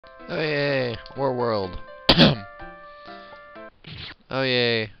Oh yay, more world. Oh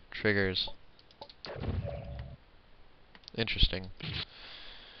yay, triggers. Interesting.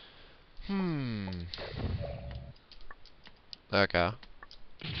 Okay.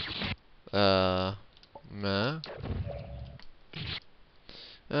 Meh.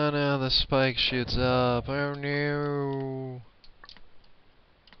 Oh no, the spike shoots up. Oh no.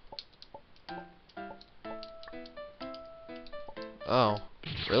 Oh,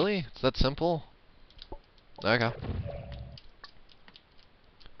 really? It's that simple? Okay.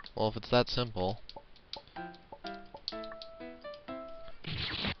 Well, if it's that simple.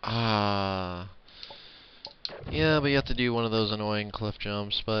 Ah. Yeah, but you have to do one of those annoying cliff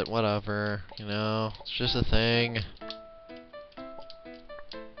jumps, but whatever. You know, it's just a thing.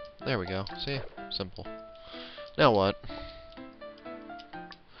 There we go. See? Simple. Now what?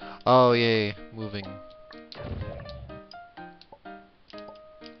 Oh, yay. Moving.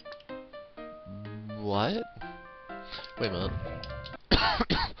 What? Wait a minute.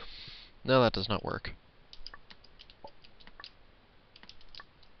 No, that does not work.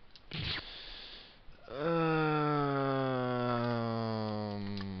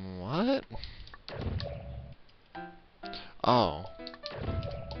 What? Oh.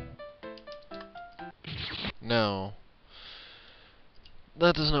 No.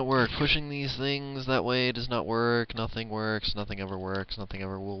 That does not work. Pushing these things that way does not work. Nothing works. Nothing ever works. Nothing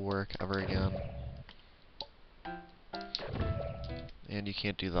ever will work ever again. And you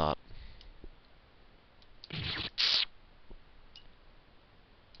can't do that.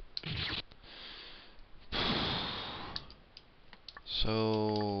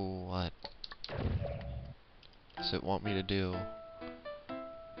 So, what does it want me to do?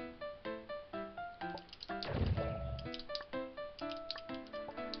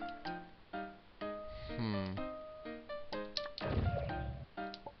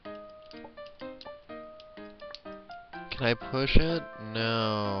 Can I push it?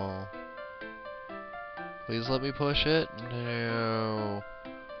 No. Please let me push it? No.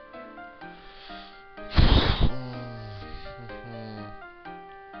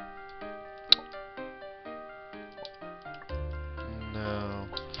 No.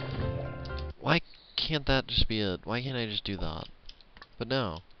 Why can't that just be it? Why can't I just do that? But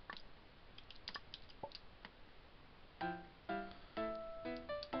no.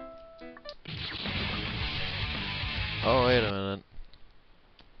 Oh, wait a minute.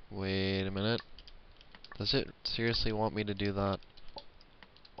 Wait a minute. Does it seriously want me to do that?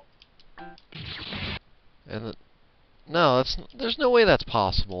 And no, there's no way that's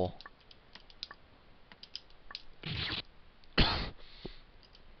possible.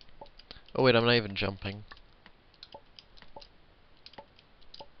 Oh wait, I'm not even jumping.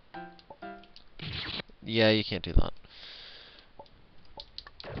 Yeah, you can't do that.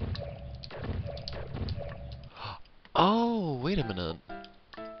 Oh, wait a minute.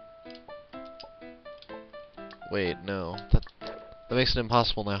 Wait, no. That makes it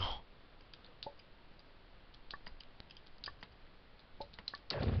impossible now.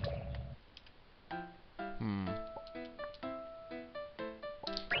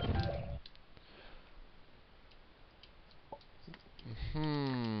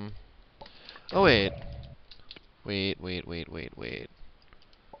 Oh wait. Wait.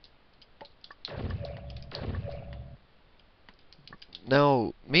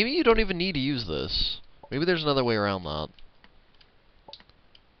 No, maybe you don't even need to use this. Maybe there's another way around that.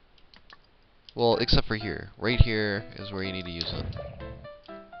 Well, except for here. Right here is where you need to use it.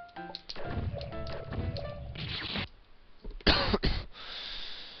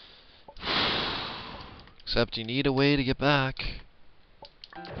 Except you need a way to get back.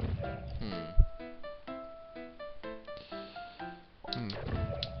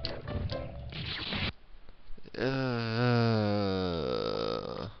 Uh,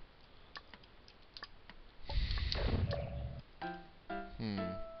 hmm.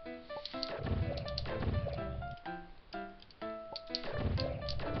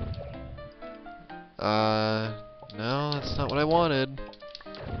 No, that's not what I wanted.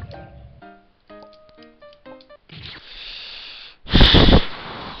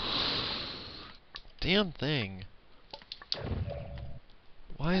 Damn thing.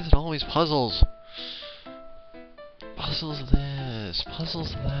 Why is it always puzzles? Puzzles this,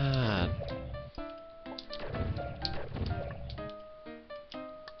 puzzles that.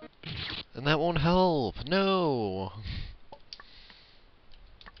 And that won't help. No.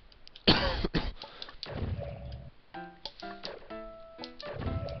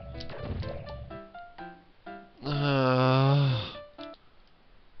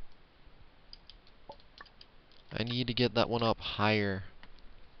 I need to get that one up higher.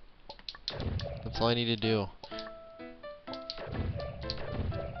 That's all I need to do.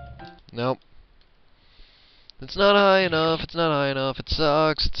 Nope. It's not high enough. It's not high enough. It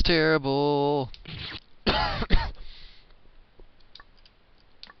sucks. It's terrible.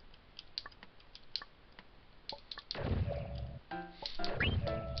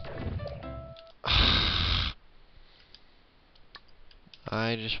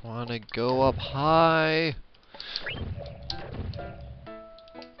 I just want to go up high.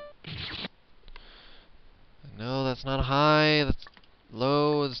 No, that's not high. That's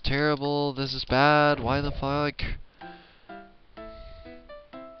low. It's terrible. This is bad. Why the fuck?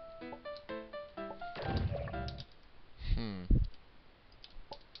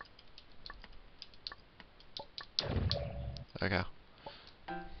 Okay.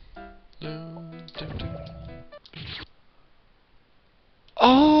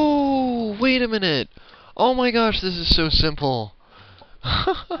 Oh, wait a minute. Oh my gosh, this is so simple.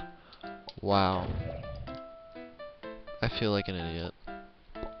 Wow. I feel like an idiot.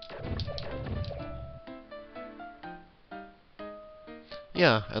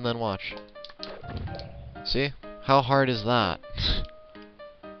 Yeah, and then watch. See? How hard is that?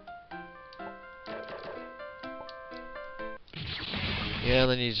 Yeah,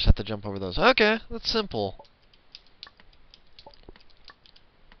 then you just have to jump over those. Okay, that's simple.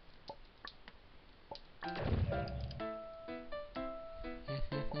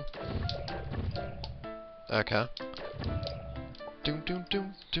 Okay. Doom doom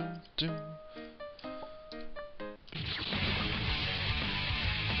doom doom doom.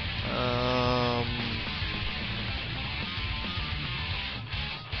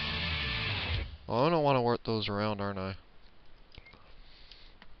 Well, I don't want to work those around, aren't I?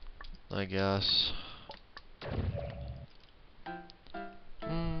 I guess.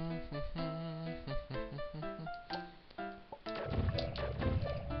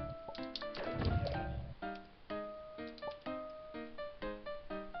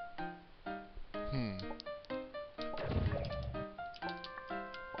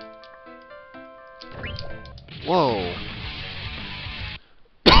 Whoa.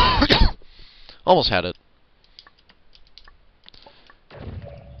 Almost had it.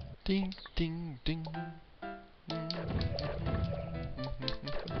 Ding, ding, ding.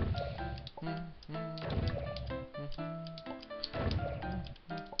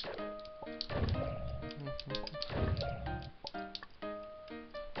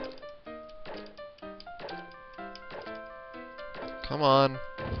 Come on.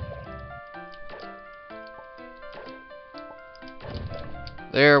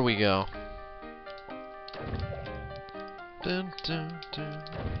 There we go. Dun, dun, dun.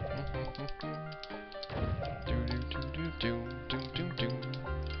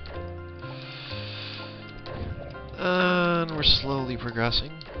 And we're slowly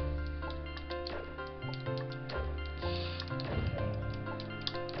progressing.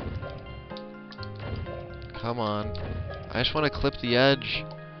 Come on. I just want to clip the edge.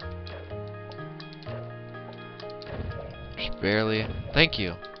 Just barely. Thank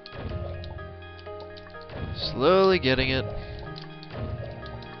you. Slowly getting it.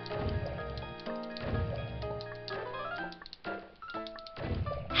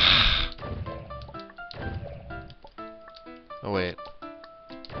 Oh, wait.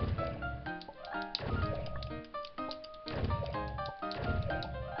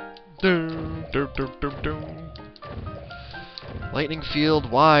 Doom, doom, doom, doom, doom. Lightning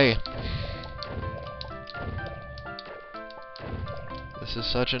field, why? This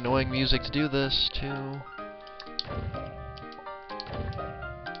is such annoying music to do this, too.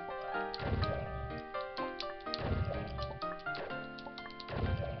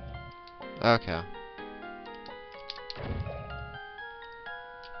 Okay.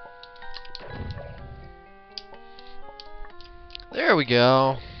 There we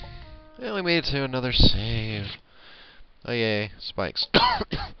go. And we made it to another save. Oh yay, spikes.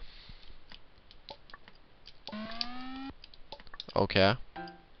 Okay.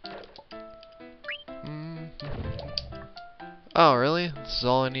 Oh, really? This is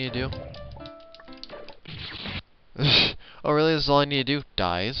all I need to do? Oh, really? This is all I need to do?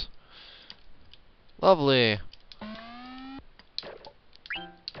 Dies. Lovely.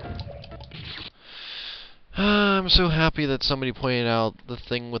 I'm so happy that somebody pointed out the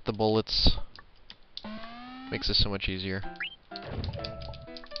thing with the bullets. Makes this so much easier.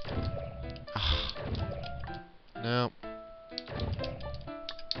 No.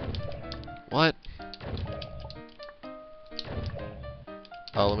 What?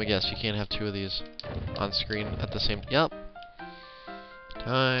 Oh, let me guess. You can't have two of these on screen at the same... Yep.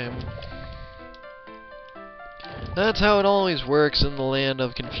 Time. That's how it always works in the land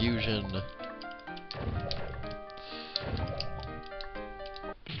of confusion.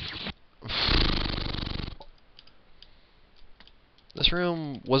 This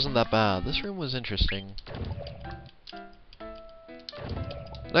room wasn't that bad. This room was interesting.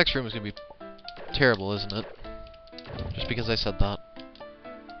 Next room is gonna be terrible, isn't it? Just because I said that.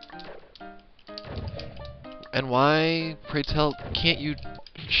 And why, pray tell, can't you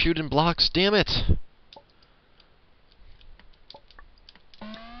shoot in blocks? Damn it!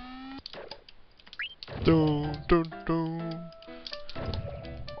 Dun, dun, dun.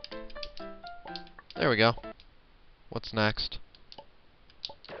 There we go. What's next?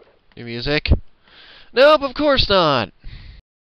 New music? Nope, of course not!